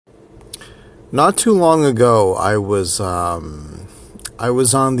Not too long ago, I was on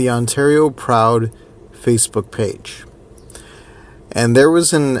the Ontario Proud Facebook page, and there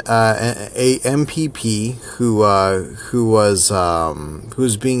was a MPP who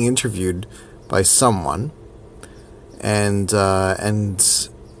was being interviewed by someone, and the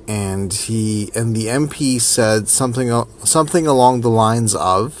MP said something along the lines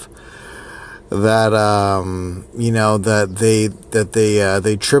of that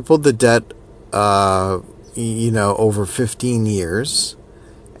they tripled the debt over 15 years,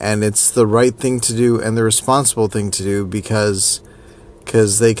 and it's the right thing to do and the responsible thing to do because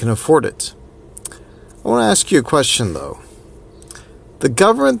they can afford it. I want to ask you a question, though. The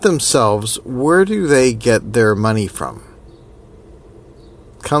government themselves, where do they get their money from?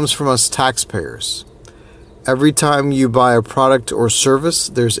 It comes from us taxpayers. Every time you buy a product or service,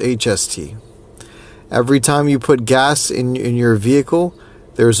 there's HST. Every time you put gas in your vehicle,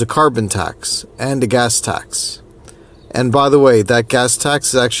 there's a carbon tax and a gas tax. And by the way, that gas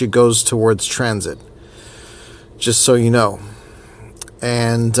tax actually goes towards transit, just so you know.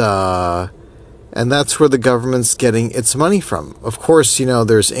 And that's where the government's getting its money from. Of course,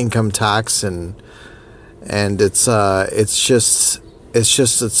 there's income tax and it's a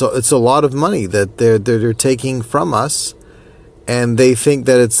lot of money that they're taking from us, and they think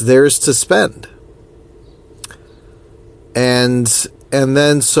that it's theirs to spend. And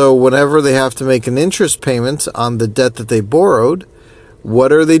then, so whenever they have to make an interest payment on the debt that they borrowed,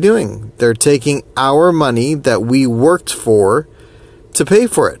 what are they doing? They're taking our money that we worked for to pay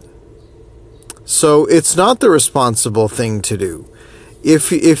for it. So it's not the responsible thing to do. If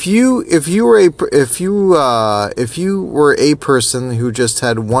you were a person who just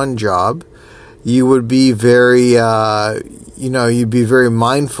had one job, you would be very you'd be very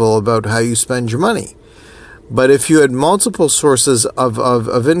mindful about how you spend your money. But if you had multiple sources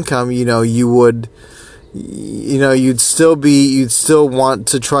of income, you'd still want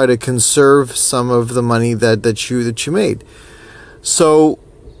to try to conserve some of the money that you made. So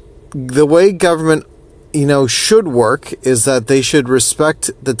the way government, should work is that they should respect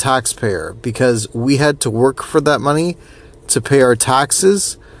the taxpayer, because we had to work for that money to pay our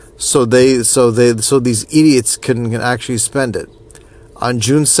taxes, so these idiots can actually spend it. On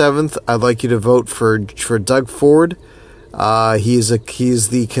June 7th, I'd like you to vote for Doug Ford. He's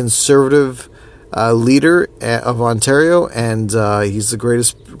the conservative leader of Ontario, and he's the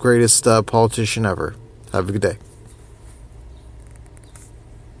greatest politician ever. Have a good day.